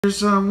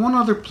There's one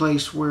other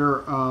place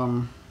where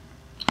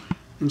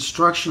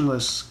instruction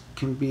lists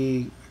can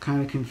be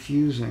kind of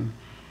confusing,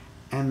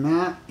 and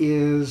that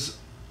is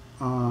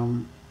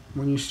when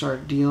you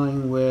start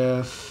dealing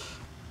with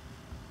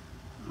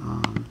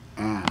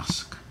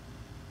ask.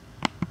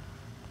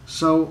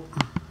 So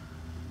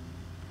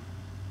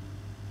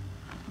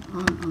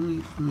let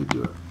me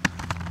do it.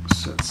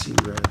 Set C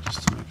red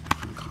just to make a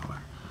different color.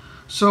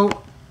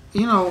 So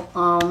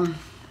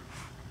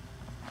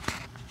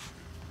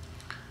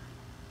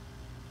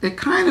it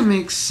kind of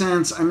makes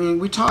sense. I mean,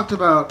 we talked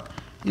about,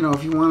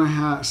 if you want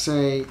to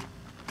say,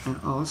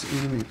 let's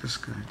animate this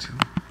guy too.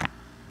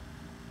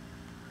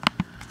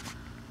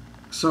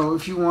 So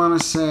if you want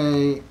to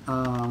say,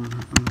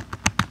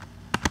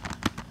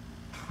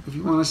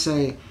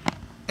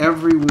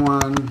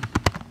 everyone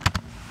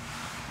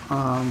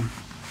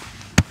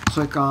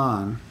click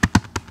on,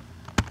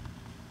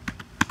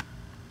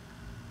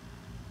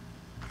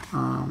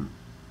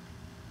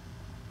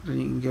 then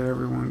you can get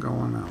everyone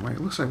going that way. It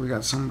looks like we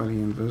got somebody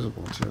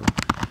invisible too.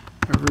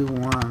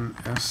 Everyone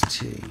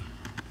ST.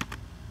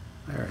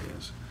 There he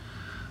is.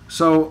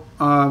 So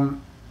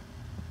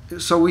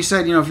so we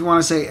said, if you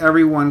want to say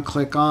everyone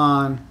click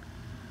on,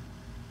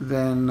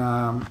 then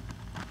let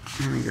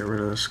me get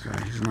rid of this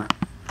guy. He's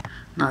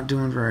not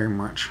doing very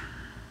much.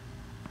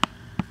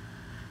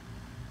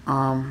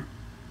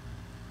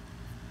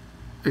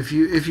 If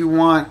you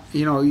want,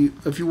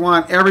 if you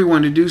want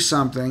everyone to do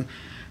something,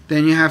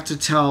 then you have to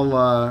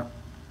tell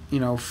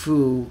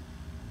foo,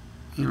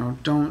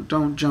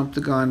 don't jump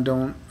the gun,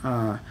 don't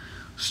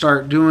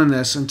start doing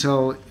this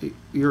until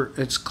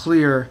it's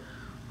clear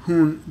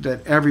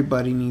that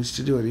everybody needs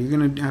to do it. You're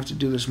going to have to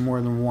do this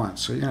more than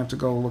once, so you're going to have to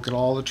go look at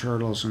all the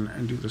turtles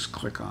and do this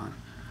click on.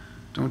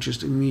 Don't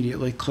just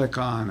immediately click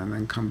on and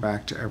then come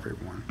back to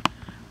everyone,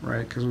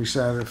 right? Because we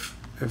said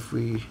if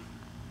we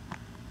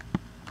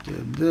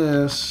did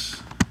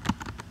this,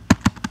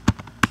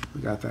 we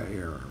got that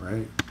error,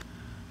 right?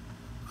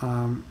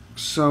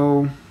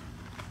 So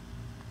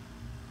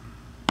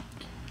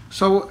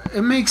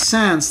it makes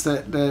sense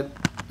that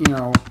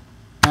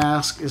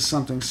ask is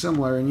something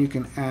similar, and you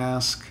can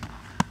ask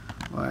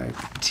like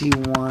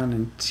T1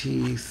 and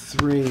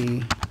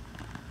T3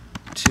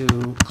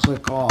 to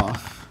click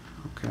off.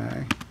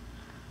 Okay.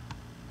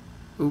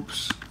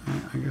 Oops.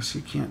 I guess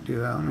you can't do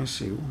that. Let me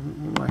see.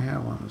 What do I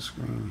have on the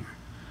screen here?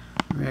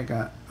 Maybe I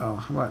got,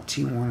 how about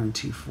T1 and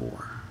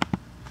T4?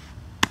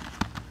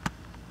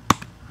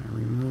 I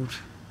removed.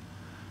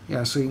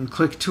 Yeah, so you can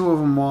click two of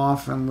them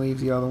off and leave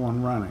the other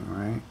one running,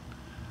 right?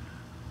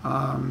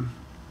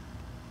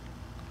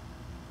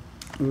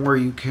 Or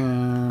you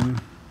can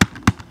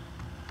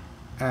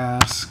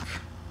ask.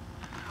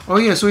 Oh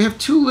yeah, so we have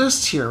two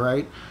lists here,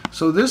 right?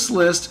 So this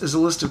list is a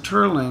list of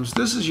turtle names.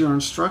 This is your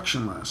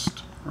instruction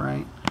list,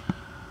 right?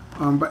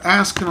 But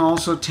ask can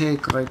also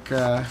take like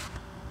a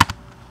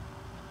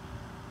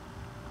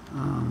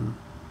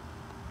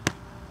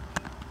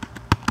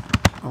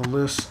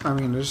list. I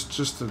mean, there's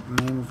just the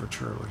name of a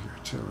turtle here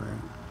too,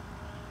 right?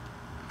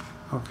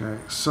 Okay,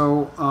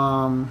 so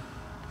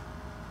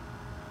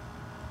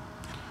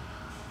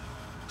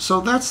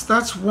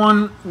that's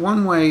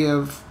one way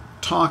of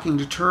talking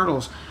to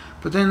turtles.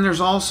 But then there's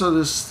also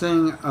this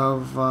thing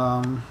of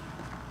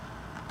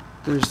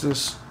there's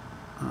this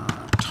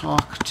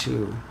talk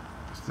to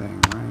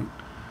thing, right?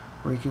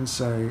 Where you can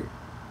say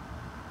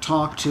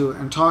talk to,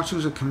 and talk to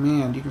is a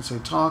command. You can say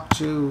talk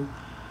to.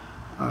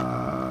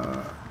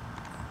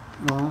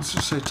 Well, let's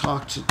just say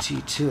talk to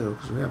T2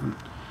 because we haven't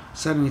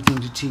said anything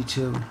to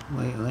T2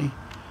 lately.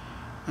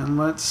 And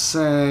let's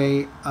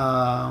say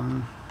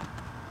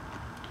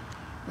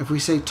if we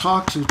say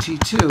talk to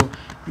T2,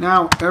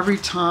 now every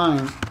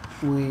time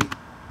we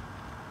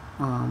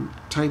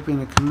type in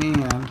a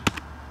command,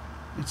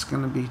 it's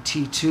going to be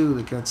T2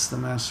 that gets the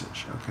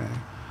message, okay?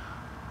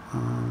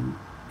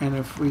 And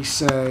if we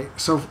say,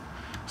 so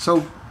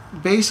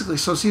basically,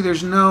 so see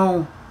there's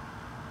no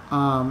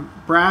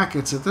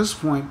brackets at this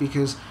point,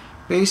 because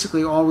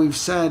basically all we've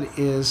said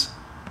is,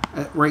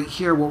 right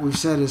here what we've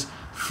said is,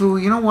 foo,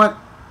 you know what,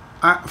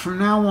 from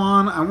now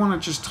on I want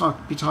to just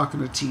be talking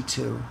to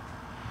T2.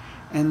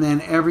 And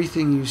then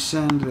everything you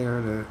send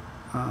there to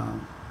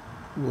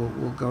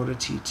will go to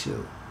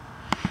T2.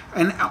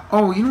 And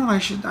oh, you know what,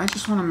 I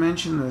just want to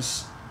mention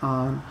this,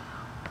 the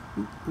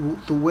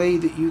way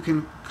that you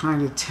can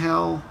kind of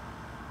tell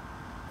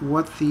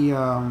what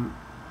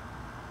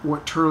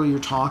turtle you're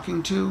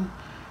talking to.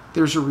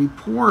 There's a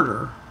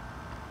reporter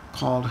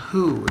called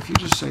who. If you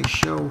just say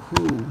show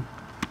who,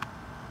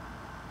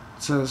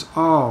 it says,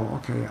 oh,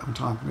 okay, I'm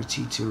talking to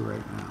T2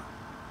 right now.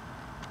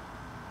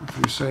 If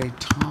you say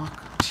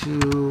talk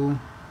to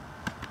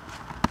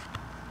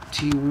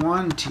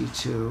T1,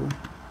 T2,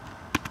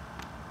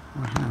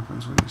 what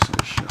happens when you say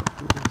show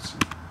who? Let's see.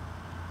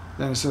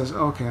 Then it says,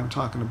 okay, I'm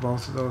talking to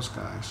both of those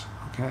guys.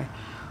 Okay,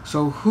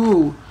 so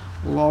who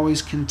will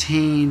always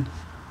contain,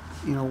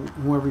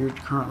 whoever you're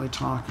currently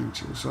talking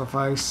to. So if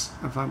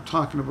I'm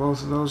talking to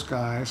both of those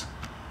guys,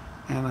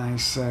 and I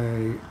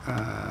say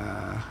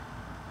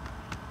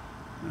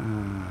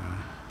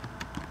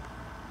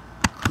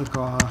click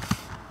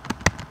off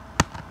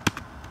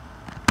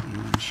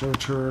and show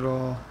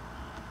turtle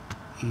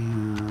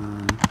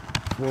and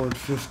forward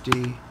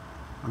 50.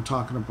 I'm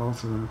talking to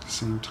both of them at the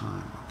same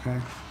time,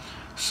 okay?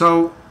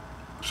 So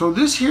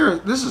this here,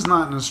 this is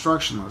not an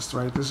instruction list,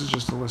 right? This is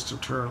just a list of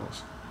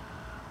turtles.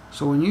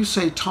 So when you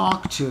say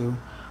talk to,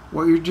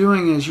 what you're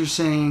doing is you're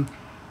saying,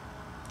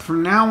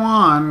 from now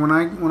on,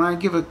 when I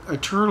give a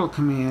turtle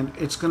command,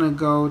 it's going to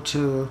go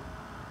to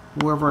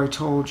whoever I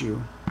told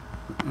you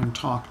and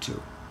talk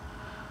to.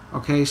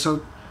 Okay,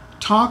 so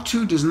talk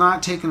to does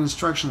not take an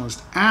instruction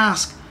list.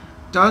 Ask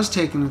does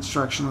take an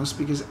instruction list,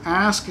 because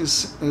ask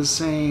is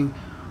saying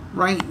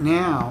right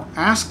now.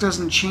 Ask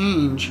doesn't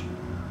change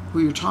who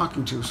you're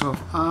talking to. So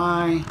if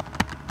I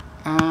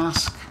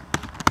ask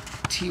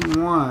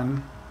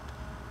T1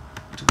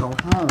 to go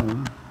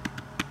home,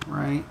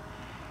 right,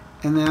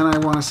 and then I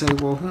want to say,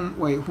 well,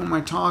 who am I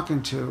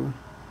talking to?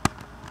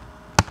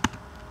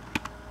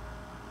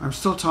 I'm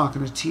still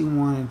talking to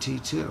T1 and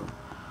T2.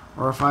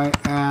 Or if I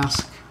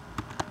ask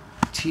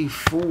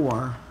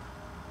T4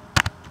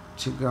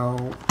 to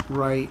go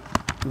right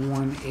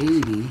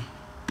 180,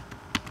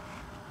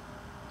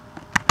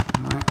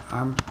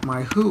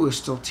 my who is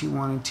still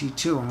T1 and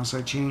T2 unless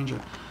I change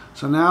it.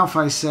 So now if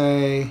I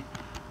say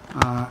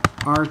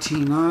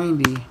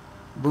RT90,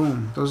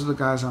 boom, those are the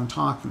guys I'm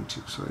talking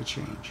to, so they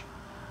change.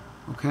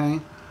 Okay?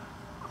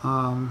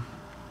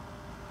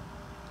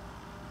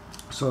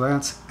 So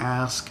that's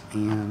ask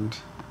and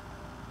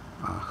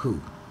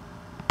who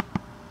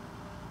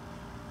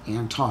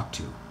and talk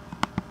to.